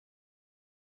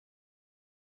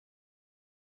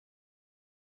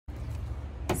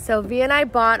So V and I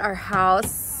bought our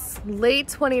house late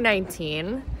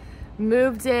 2019,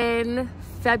 moved in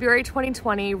February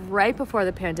 2020, right before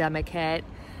the pandemic hit.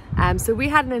 So we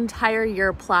had an entire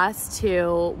year plus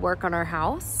to work on our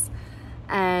house.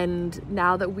 And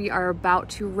now that we are about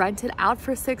to rent it out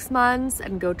for 6 months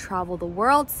and go travel the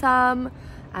world some,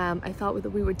 I thought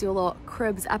that we would do a little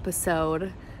cribs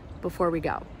episode before we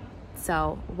go.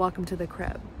 So welcome to the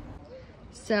crib.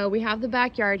 So we have the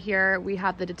backyard here. We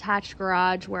have the detached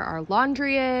garage where our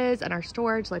laundry is and our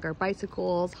storage, like our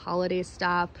bicycles, holiday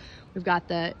stuff. We've got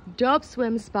the dope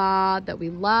swim spa that we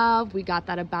love. We got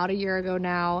that about a year ago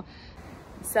now.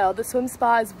 So the swim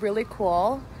spa is really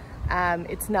cool.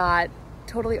 It's not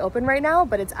totally open right now,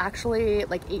 but it's actually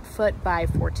like 8 foot by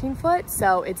 14 foot.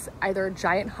 So it's either a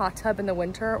giant hot tub in the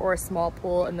winter or a small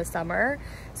pool in the summer.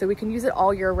 So we can use it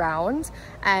all year round.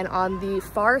 And on the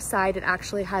far side, it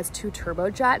actually has 2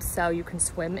 turbojets. So you can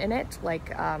swim in it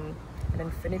like an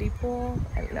infinity pool.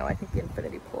 I don't know, I think the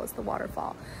infinity pool is the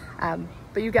waterfall.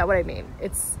 But you get what I mean.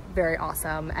 It's very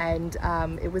awesome. And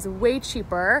it was way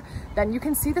cheaper. Then you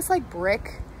can see this like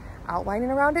brick outlining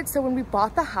around it. So when we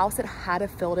bought the house, it had a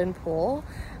filled-in pool,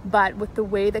 but with the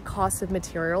way the cost of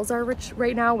materials are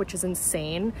right now, which is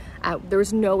insane, there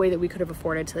was no way that we could have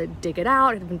afforded to dig it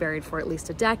out. It had been buried for at least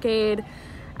a decade.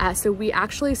 So we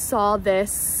actually saw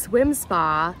this swim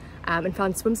spa and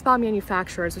found Swim Spa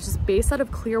Manufacturers, which is based out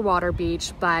of Clearwater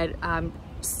Beach, but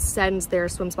sends their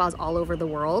swim spas all over the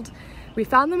world. We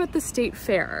found them at the state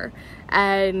fair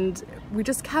and we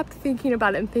just kept thinking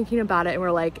about it and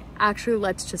we're like, actually,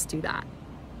 let's just do that.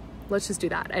 Let's just do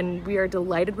that. And we are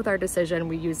delighted with our decision.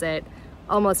 We use it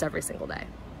almost every single day.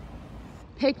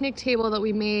 Picnic table that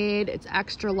we made, it's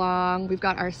extra long. We've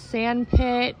got our sand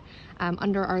pit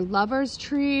under our lovers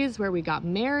trees where we got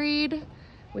married.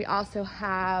 We also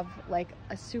have like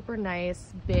a super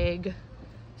nice big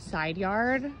side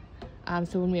yard.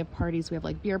 So when we have parties, we have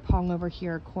like beer pong over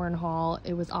here, cornhole.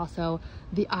 It was also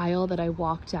the aisle that I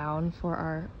walked down for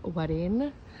our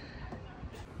wedding.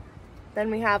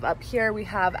 Then we have up here, we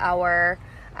have our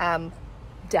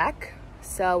deck.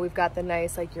 So we've got the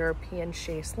nice like European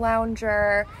chaise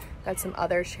lounger, got some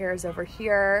other chairs over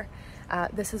here.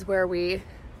 This is where we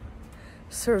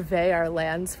survey our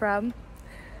lands from.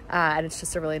 And it's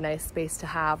just a really nice space to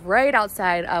have right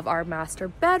outside of our master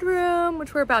bedroom,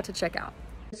 which we're about to check out.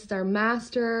 This is our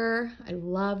master. I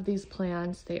love these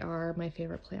plants. They are my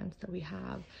favorite plants that we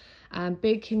have.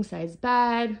 Big king size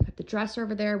bed, put the dresser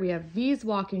over there. We have V's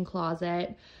walk-in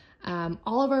closet.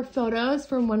 All of our photos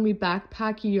from when we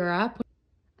backpack Europe.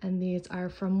 And these are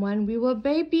from when we were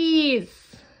babies.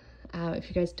 If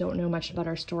you guys don't know much about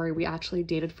our story, we actually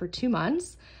dated for 2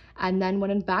 months and then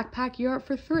went in backpack Europe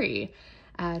for 3.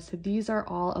 So these are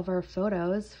all of our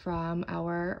photos from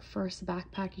our first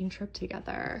backpacking trip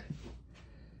together.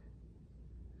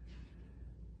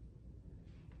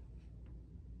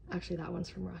 Actually, that one's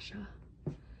from Russia,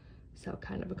 so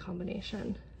kind of a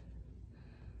combination.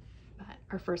 But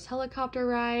our first helicopter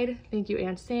ride, thank you,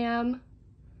 Aunt Sam.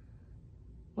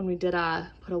 When we did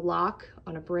put a lock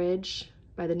on a bridge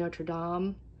by the Notre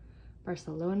Dame,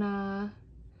 Barcelona.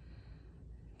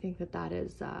 I think that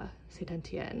is St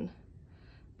Etienne,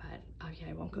 but oh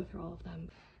yeah, I won't go through all of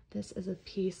them. This is a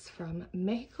piece from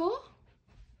Mexico.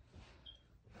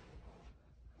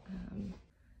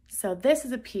 So this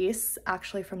is a piece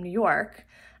actually from New York,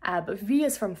 but V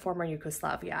is from former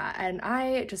Yugoslavia, and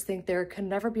I just think there can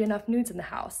never be enough nudes in the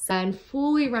house. And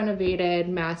fully renovated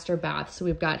master bath. So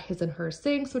we've got his and her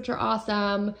sinks, which are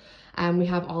awesome. And we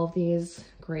have all of these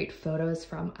great photos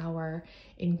from our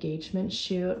engagement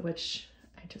shoot, which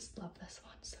I just love this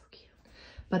one, so cute.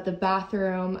 But the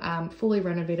bathroom, fully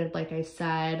renovated, like I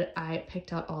said. I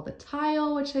picked out all the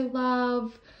tile, which I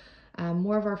love.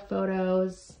 More of our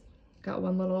photos. Got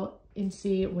one little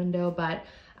in-sea window, but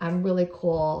really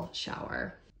cool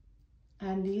shower.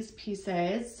 And these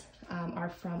pieces are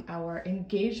from our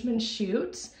engagement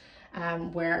shoot,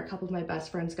 where a couple of my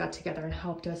best friends got together and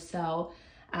helped us. So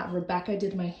Rebecca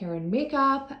did my hair and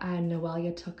makeup, and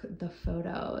Noelia took the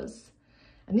photos.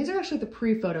 And these are actually the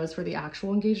pre-photos for the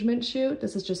actual engagement shoot.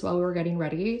 This is just while we were getting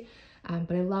ready,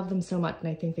 but I love them so much, and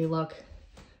I think they look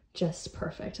just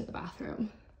perfect in the bathroom.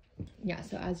 Yeah,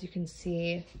 so as you can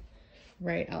see,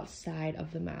 right outside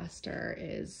of the master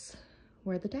is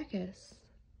where the deck is.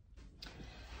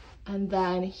 And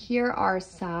then here are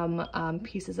some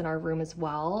pieces in our room as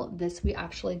well. This we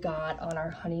actually got on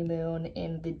our honeymoon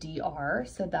in the DR.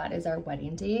 So that is our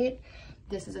wedding date.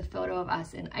 This is a photo of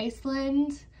us in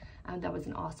Iceland. That was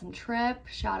an awesome trip.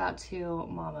 Shout out to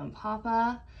Mama and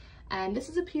Papa. And this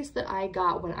is a piece that I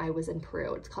got when I was in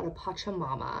Peru. It's called a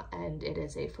Pachamama, and it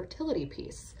is a fertility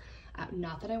piece.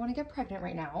 Not that I want to get pregnant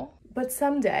right now, but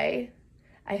someday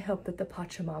I hope that the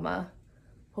Pachamama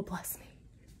will bless me.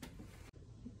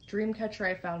 Dream catcher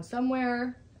I found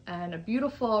somewhere, and a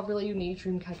beautiful, really unique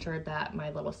dream catcher that my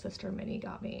little sister Minnie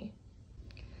got me.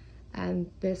 And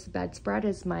this bedspread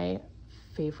is my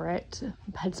favorite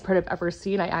bedspread I've ever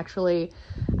seen. I actually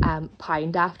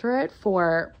pined after it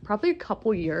for probably a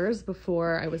couple years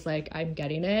before I was like, I'm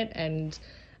getting it. And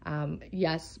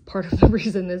yes, part of the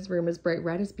reason this room is bright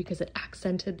red is because it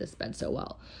accented this bed so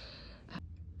well.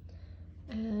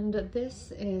 And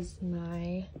this is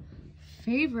my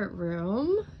favorite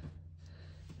room.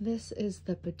 This is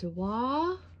the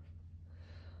Boudoir,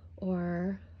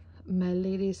 or my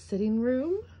lady's sitting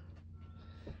room,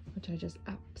 which I just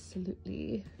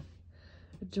absolutely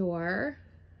adore.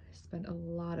 I spend a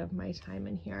lot of my time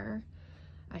in here.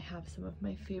 I have some of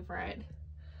my favorite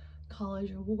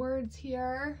college awards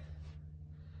here.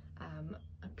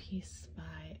 A piece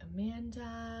by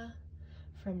Amanda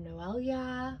from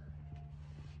Noelia.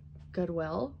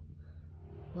 Goodwill.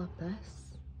 Love this.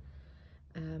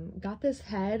 Got this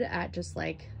head at just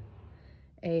like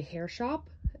a hair shop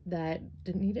that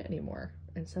didn't need it anymore.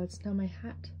 And so it's now my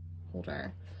hat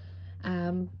holder.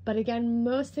 But again,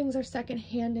 most things are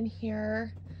secondhand in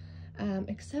here,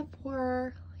 except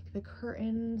for like the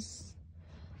curtains,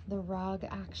 the rug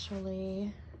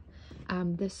actually,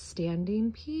 this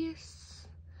standing piece,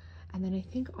 and then I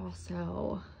think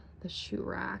also the shoe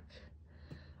rack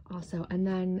also, and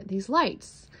then these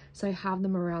lights. So I have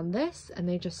them around this, and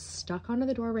they just stuck onto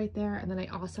the door right there, and then I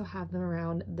also have them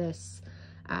around this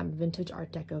vintage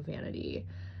Art Deco vanity.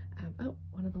 Oh,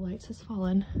 one of the lights has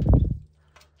fallen.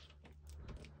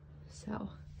 So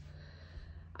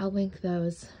I'll link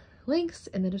those links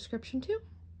in the description too.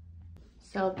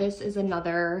 So this is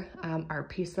another art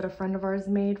piece that a friend of ours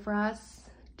made for us,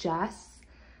 Jess,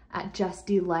 at Jess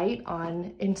Delight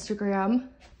on Instagram.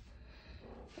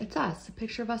 It's us, a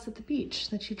picture of us at the beach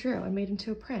that she drew and made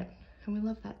into a print, and we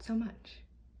love that so much.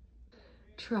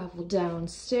 Travel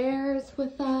downstairs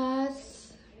with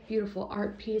us. Beautiful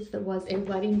art piece that was a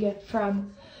wedding gift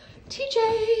from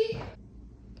TJ.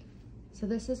 So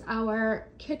this is our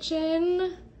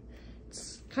kitchen.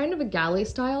 It's kind of a galley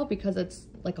style because it's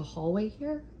like a hallway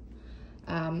here,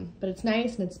 but it's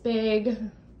nice and it's big. You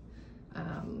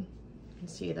can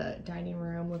see the dining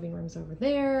room, living room's over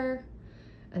there.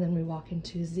 And then we walk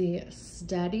into the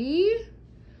study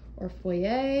or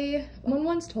foyer. Someone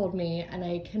once told me, and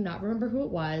I cannot remember who it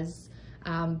was,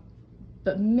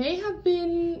 but may have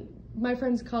been my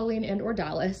friends Colleen and or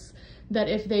Dallas, that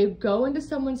if they go into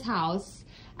someone's house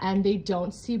and they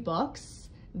don't see books,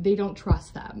 they don't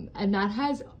trust them. And that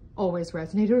has always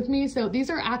resonated with me. So these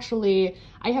are actually,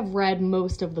 I have read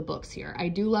most of the books here. I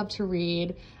do love to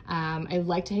read. I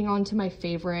like to hang on to my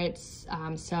favorites.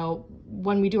 So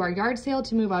when we do our yard sale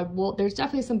to move out, there's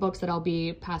definitely some books that I'll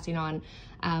be passing on,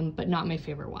 but not my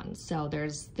favorite ones. So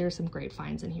there's some great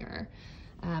finds in here.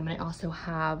 And I also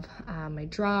have my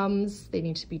drums. They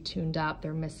need to be tuned up.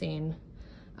 They're missing,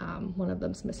 one of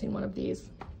them's missing one of these.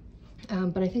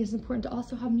 But I think it's important to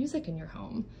also have music in your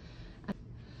home.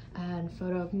 And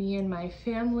photo of me and my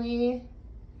family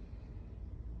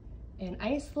in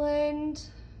Iceland.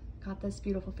 Got this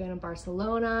beautiful fan in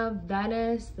Barcelona,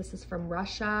 Venice. This is from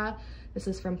Russia. This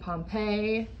is from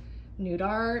Pompeii. Nude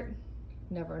art,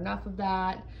 never enough of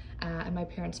that. And my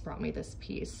parents brought me this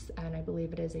piece, and I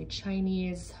believe it is a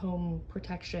Chinese home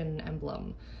protection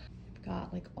emblem. I've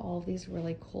got like all of these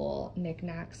really cool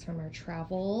knickknacks from our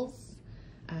travels.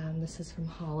 This is from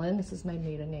Holland. This is my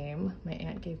maiden name. My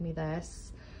aunt gave me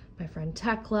this. My friend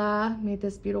Tekla made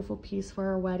this beautiful piece for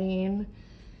our wedding.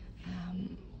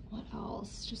 What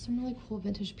else? Just some really cool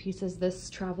vintage pieces. This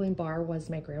traveling bar was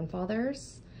my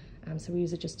grandfather's. So we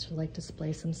use it just to like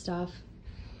display some stuff.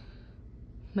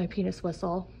 My penis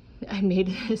whistle. I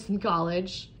made this in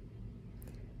college.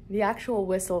 The actual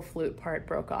whistle flute part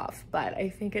broke off, but I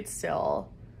think it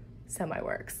still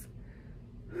semi-works.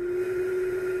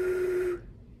 There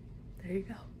you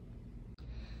go.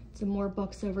 Some more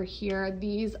books over here.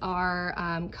 These are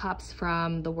cups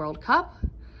from the World Cup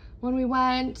when we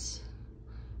went.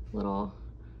 Little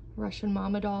Russian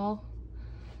mama doll.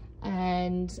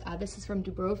 And this is from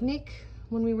Dubrovnik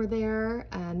when we were there.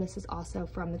 And this is also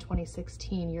from the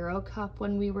 2016 Euro Cup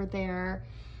when we were there.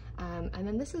 And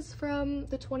then this is from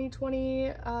the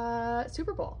 2020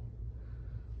 Super Bowl.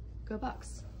 Go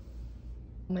Bucks.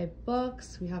 My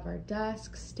books, we have our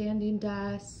desk, standing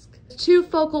desk. Two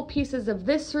focal pieces of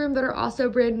this room that are also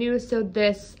brand new. So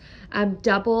this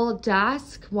double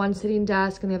desk, one sitting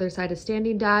desk and the other side a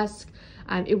standing desk.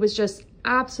 It was just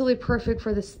absolutely perfect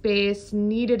for the space.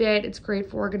 Needed it. It's great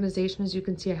for organization. As you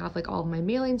can see, I have like all of my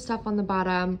mailing stuff on the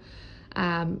bottom.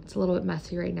 It's a little bit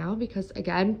messy right now because,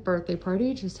 again, birthday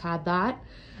party, just had that.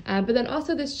 But then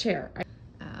also this chair.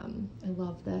 I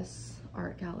love this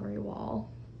art gallery wall.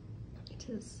 It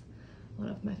is one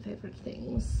of my favorite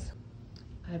things.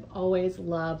 I've always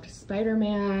loved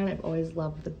Spider-Man. I've always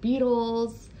loved the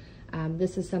Beatles.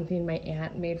 This is something my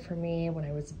aunt made for me when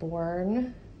I was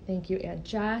born. Thank you, Aunt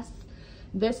Jess.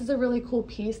 This is a really cool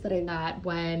piece that I got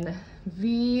when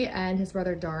V and his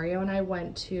brother Dario and I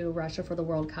went to Russia for the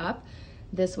World Cup.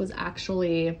 This was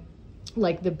actually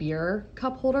like the beer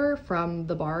cup holder from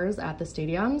the bars at the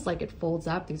stadiums. Like, it folds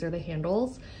up, these are the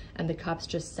handles, and the cups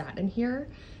just sat in here.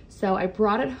 So I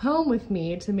brought it home with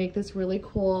me to make this really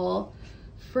cool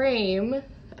frame,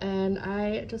 and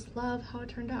I just love how it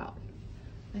turned out.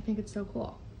 I think it's so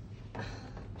cool.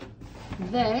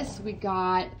 This we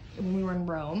got when we were in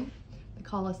Rome, the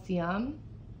Colosseum.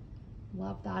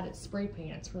 Love that. It's spray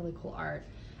paint. It's really cool art.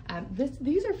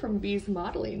 These are from V's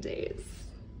modeling days.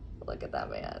 Look at that,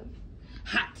 man.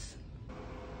 Hot.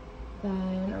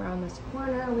 Then around this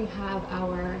corner we have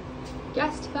our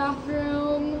guest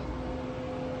bathroom.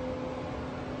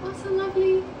 Also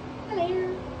lovely.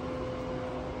 Hello.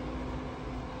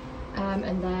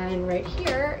 And then right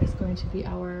here is going to be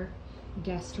our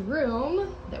guest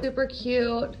room. Super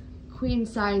cute queen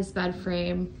size bed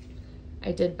frame.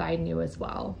 I did buy new as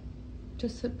well.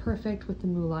 Just perfect with the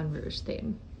Moulin Rouge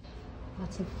theme.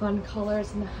 Lots of fun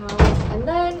colors in the house. And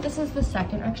then this is the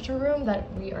second extra room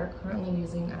that we are currently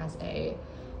using as a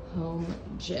home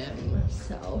gym.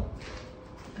 So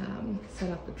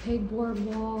set up the pegboard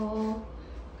wall.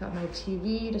 Got my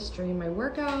TV to stream my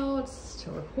workouts,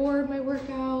 to record my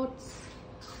workouts.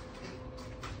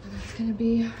 And that's gonna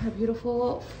be our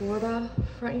beautiful Florida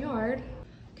front yard.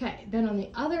 Okay, then on the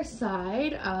other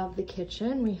side of the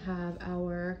kitchen, we have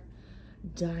our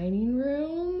dining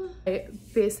room. I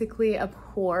basically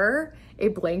abhor a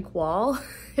blank wall.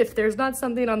 If there's not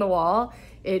something on the wall,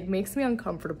 it makes me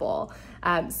uncomfortable.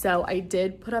 So I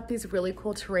did put up these really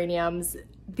cool terrariums.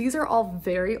 These are all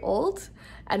very old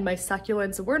and my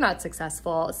succulents were not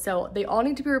successful. So they all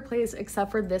need to be replaced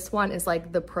except for this one is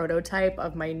like the prototype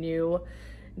of my new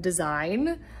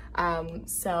design.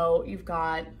 So you've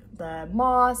got the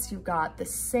moss, you've got the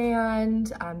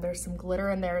sand, there's some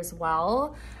glitter in there as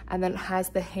well. And then it has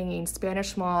the hanging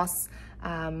Spanish moss.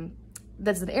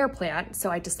 That's an air plant. So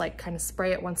I just like kind of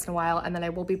spray it once in a while. And then I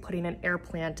will be putting an air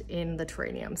plant in the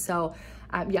terrarium. So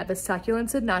yeah, the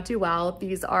succulents did not do well.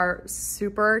 These are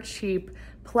super cheap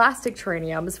plastic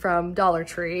terrariums from Dollar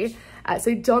Tree.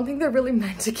 So I don't think they're really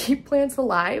meant to keep plants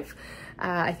alive.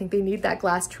 I think they need that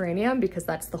glass terrarium because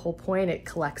that's the whole point. It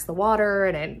collects the water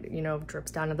and it, you know,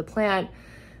 drips down to the plant,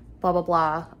 blah, blah,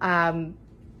 blah.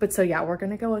 But so yeah, we're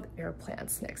gonna go with air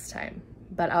plants next time.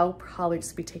 But I'll probably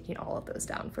just be taking all of those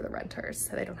down for the renters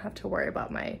so they don't have to worry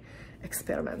about my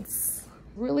experiments.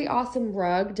 Really awesome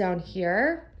rug down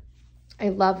here. I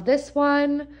love this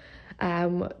one.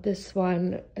 This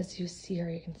one, as you see here,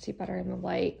 you can see better in the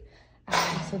light.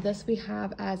 So this we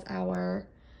have as our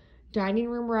dining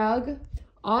room rug.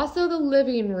 Also the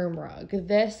living room rug.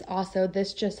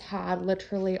 This just had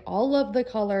literally all of the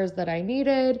colors that I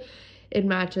needed. It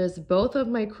matches both of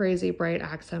my crazy bright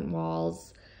accent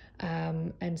walls.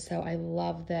 And so I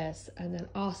love this. And then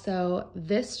also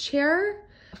this chair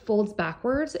folds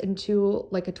backwards into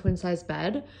like a twin size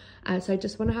bed. So I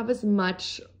just want to have as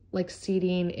much like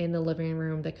seating in the living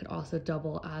room that could also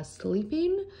double as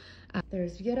sleeping.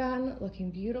 There's Viran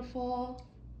looking beautiful.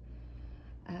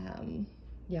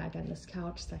 Yeah, again, this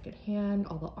couch secondhand,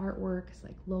 all the artwork is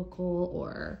like local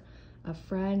or of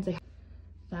friends.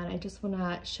 Then I just want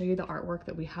to show you the artwork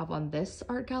that we have on this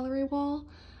art gallery wall.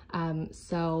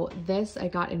 So this I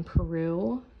got in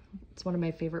Peru. It's one of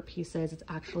my favorite pieces. It's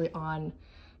actually on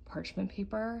parchment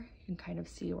paper. You can kind of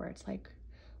see where it's like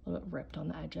a little bit ripped on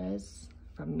the edges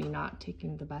from me not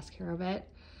taking the best care of it.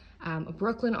 A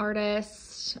Brooklyn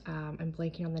artist, I'm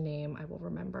blanking on the name, I will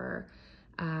remember.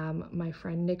 My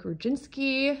friend Nick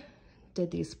Rudzinski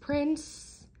did these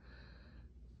prints.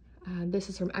 This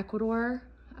is from Ecuador.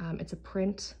 It's a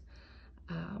print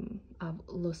of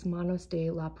Los Manos de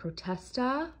la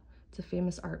Protesta. It's a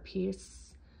famous art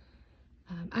piece.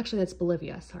 Actually, that's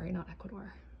Bolivia, sorry, not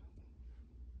Ecuador.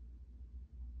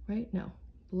 Right? No,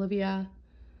 Bolivia,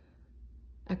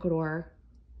 Ecuador,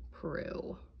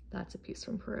 Peru. That's a piece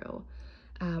from Peru.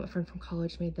 A friend from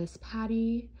college made this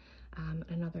Patty,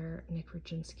 another Nick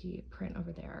Rudzinski print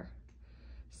over there.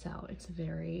 So it's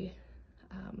very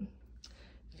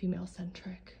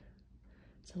female-centric,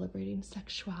 celebrating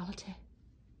sexuality.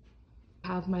 I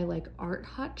have my like art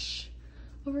hutch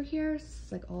Over here is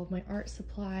like all of my art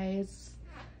supplies,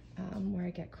 where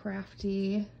I get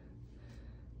crafty.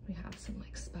 We have some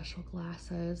like special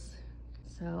glasses.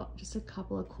 So just a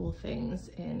couple of cool things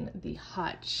in the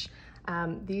hutch.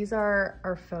 These are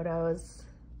our photos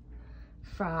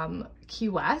from Key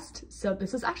West. So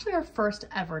this is actually our first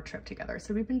ever trip together.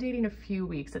 So we've been dating a few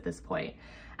weeks at this point.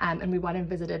 And we went and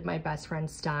visited my best friend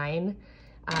Stein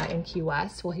in Key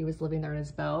West while he was living there in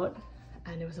his boat.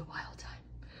 And it was a wild time.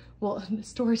 Well,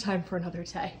 story time for another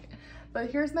day. But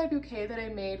here's my bouquet that I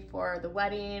made for the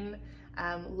wedding.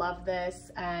 Love this.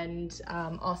 And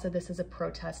also this is a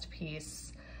protest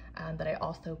piece that I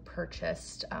also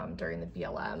purchased during the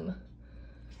BLM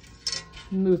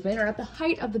movement, or at the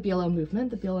height of the BLM movement.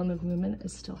 The BLM movement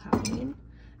is still happening,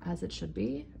 as it should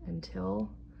be, until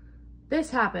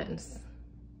this happens.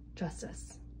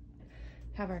 Justice.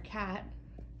 Have our cat.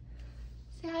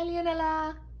 Say hi,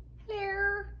 Leonella.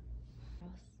 Hello.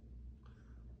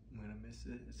 I'm gonna miss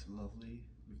it. It's lovely.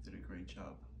 We did a great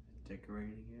job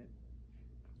decorating it,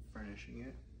 furnishing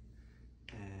it,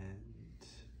 and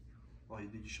oh,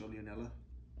 did you show Leonella?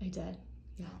 I did.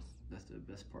 Yes. Oh, that's the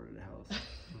best part of the house.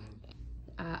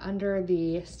 Under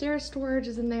the stair storage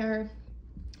is in there.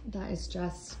 That is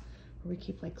just where we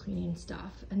keep like cleaning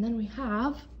stuff. And then we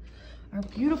have our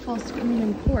beautiful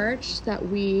screen porch that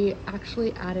we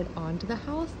actually added onto the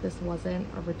house. This wasn't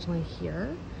originally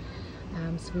here.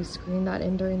 So we screened that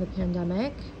in during the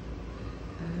pandemic.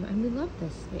 And we love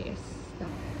this space.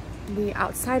 The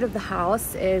outside of the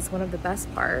house is one of the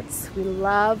best parts. We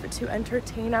love to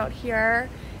entertain out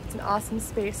here. It's an awesome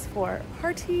space for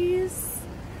parties.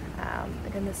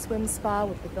 Again, the swim spa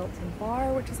with the built-in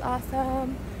bar, which is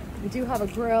awesome. We do have a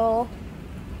grill.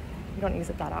 We don't use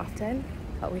it that often,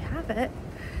 but we have it.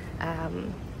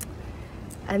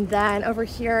 And then over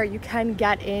here, you can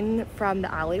get in from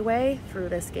the alleyway through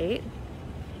this gate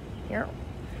here.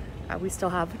 We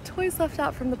still have toys left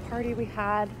out from the party we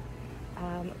had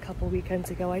a couple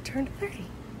weekends ago. I turned 30.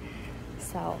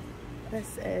 So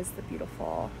this is the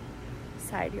beautiful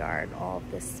side yard, all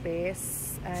of this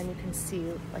space, and you can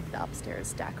see like the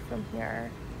upstairs deck from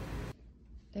here.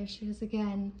 There she is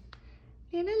again.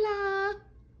 Leonella!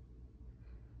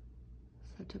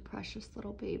 Such a precious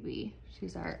little baby.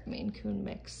 She's our Maine Coon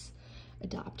mix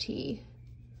adoptee.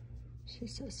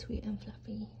 She's so sweet and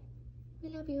fluffy. We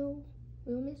love you.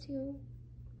 We will miss you.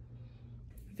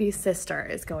 V's sister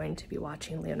is going to be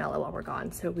watching Leonella while we're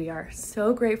gone, so we are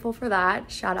so grateful for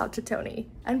that. Shout out to Tony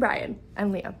and Brian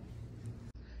and Liam.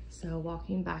 So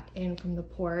walking back in from the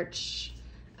porch,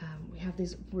 we have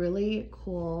these really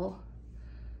cool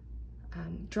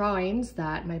drawings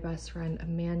that my best friend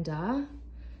Amanda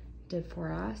did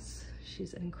for us.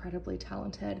 She's an incredibly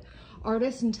talented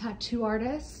artist and tattoo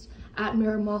artist at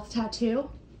Mirror Moth Tattoo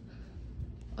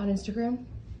on Instagram.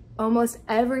 Almost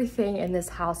everything in this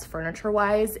house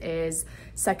furniture-wise is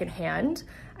secondhand.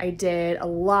 I did a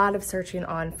lot of searching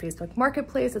on Facebook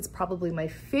Marketplace. It's probably my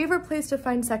favorite place to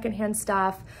find secondhand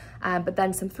stuff, but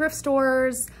then some thrift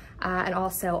stores, and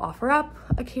also OfferUp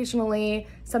occasionally,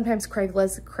 sometimes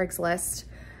Craigslist.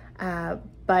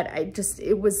 But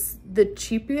it was the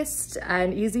cheapest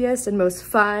and easiest and most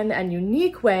fun and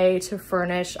unique way to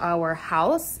furnish our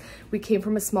house. We came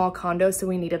from a small condo, so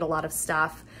we needed a lot of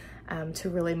stuff to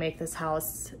really make this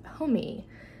house homey.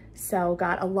 So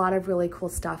got a lot of really cool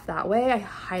stuff that way. I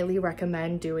highly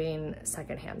recommend doing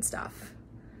secondhand stuff.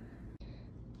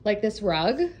 Like this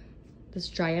rug, this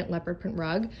giant leopard print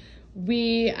rug,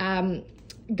 we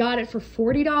got it for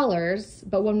 $40,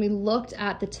 but when we looked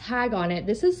at the tag on it,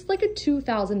 this is like a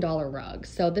 $2,000 rug.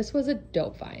 So this was a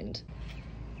dope find.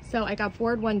 So I got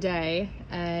bored one day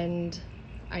and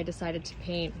I decided to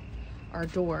paint our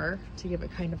door to give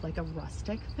it kind of like a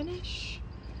rustic finish.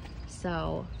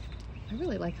 So I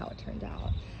really like how it turned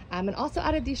out. And also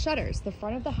added these shutters. The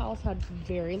front of the house had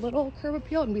very little curb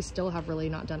appeal, and we still have really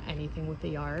not done anything with the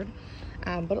yard,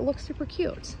 but it looks super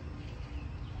cute.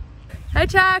 Hi,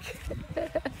 Chuck.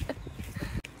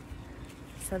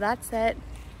 So that's it.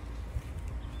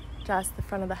 Just the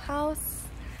front of the house,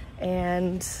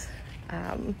 and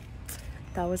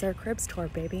that was our cribs tour,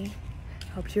 baby.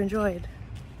 Hope you enjoyed.